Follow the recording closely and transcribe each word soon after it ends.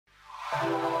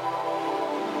Hello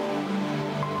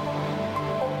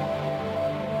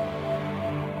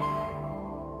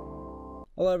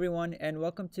everyone and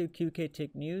welcome to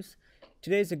QKTIC News.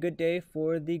 Today is a good day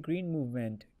for the green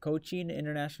movement. Cochin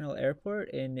International Airport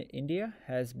in India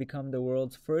has become the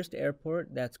world's first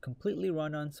airport that's completely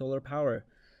run on solar power.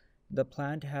 The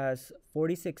plant has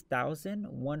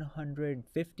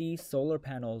 46,150 solar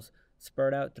panels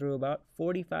spread out through about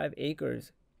 45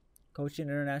 acres. Cochin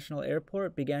International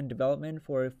Airport began development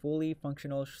for a fully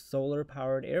functional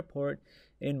solar-powered airport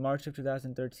in March of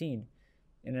 2013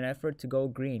 in an effort to go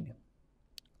green.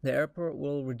 The airport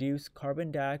will reduce carbon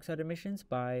dioxide emissions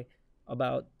by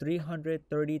about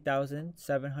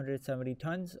 330,770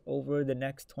 tons over the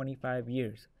next 25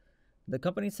 years. The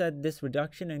company said this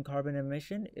reduction in carbon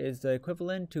emission is the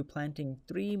equivalent to planting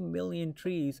 3 million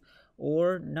trees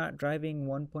or not driving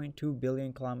 1.2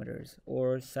 billion kilometers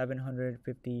or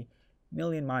 750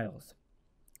 million miles.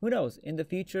 Who knows, in the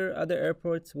future, other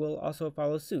airports will also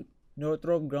follow suit.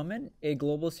 Northrop Gummar, a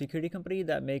global security company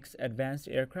that makes advanced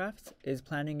aircrafts, is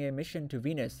planning a mission to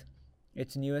Venus.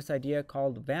 Its newest idea,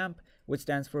 called VAMP, which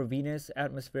stands for Venus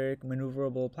Atmospheric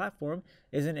Maneuverable Platform,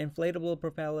 is an inflatable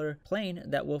propeller plane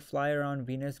that will fly around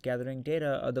Venus gathering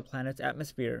data of the planet's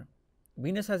atmosphere.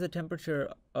 Venus has a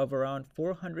temperature of around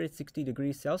 460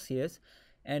 degrees Celsius,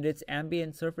 and its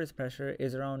ambient surface pressure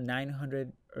is around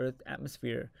 900 Earth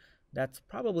atmosphere. That's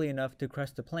probably enough to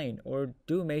crush the plane or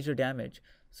do major damage.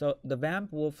 So the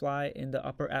VAMP will fly in the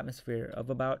upper atmosphere of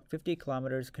about 50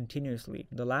 kilometers continuously.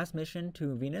 The last mission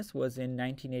to Venus was in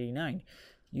 1989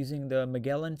 using the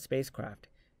Magellan spacecraft.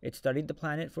 It studied the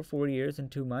planet for 4 years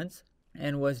and 2 months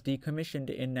and was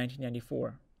decommissioned in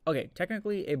 1994. Okay,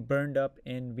 technically it burned up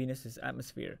in Venus's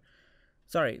atmosphere.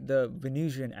 Sorry, the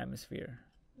Venusian atmosphere.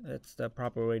 That's the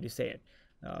proper way to say it.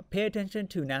 Pay attention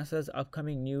to NASA's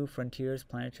upcoming New Frontiers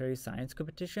Planetary Science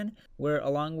competition, where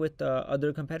along with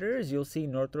other competitors, you'll see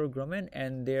Northrop Grumman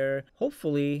and their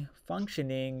hopefully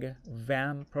functioning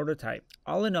VAM prototype.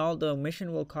 All in all, the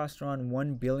mission will cost around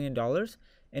 $1 billion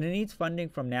and it needs funding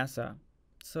from NASA.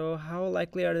 So how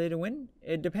likely are they to win?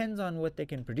 It depends on what they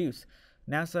can produce.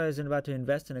 NASA isn't about to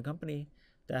invest in a company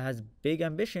that has big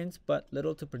ambitions but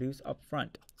little to produce up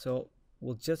front. So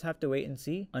we'll just have to wait and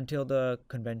see until the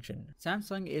convention.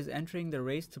 Samsung is entering the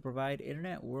race to provide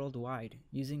internet worldwide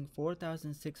using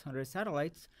 4,600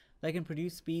 satellites that can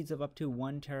produce speeds of up to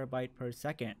 1 terabyte per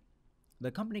second. The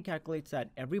company calculates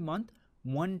that every month,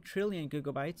 1 trillion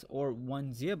gigabytes or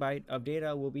 1 zettabyte of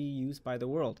data will be used by the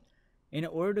world. In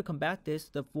order to combat this,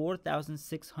 the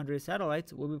 4,600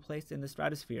 satellites will be placed in the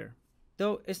stratosphere.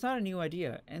 Though it's not a new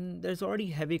idea, and there's already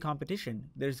heavy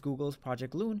competition. There's Google's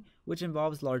Project Loon, which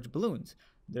involves large balloons.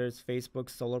 There's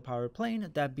Facebook's solar-powered plane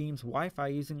that beams Wi-Fi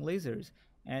using lasers.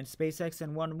 And SpaceX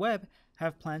and OneWeb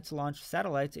have plans to launch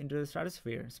satellites into the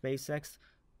stratosphere. SpaceX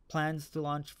plans to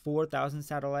launch 4,000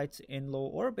 satellites in low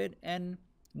orbit, and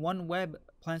OneWeb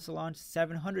plans to launch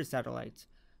 700 satellites.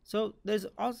 So there's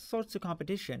all sorts of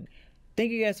competition.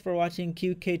 Thank you guys for watching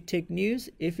QKTIC News.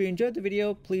 If you enjoyed the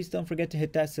video, please don't forget to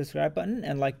hit that subscribe button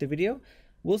and like the video.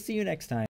 We'll see you next time.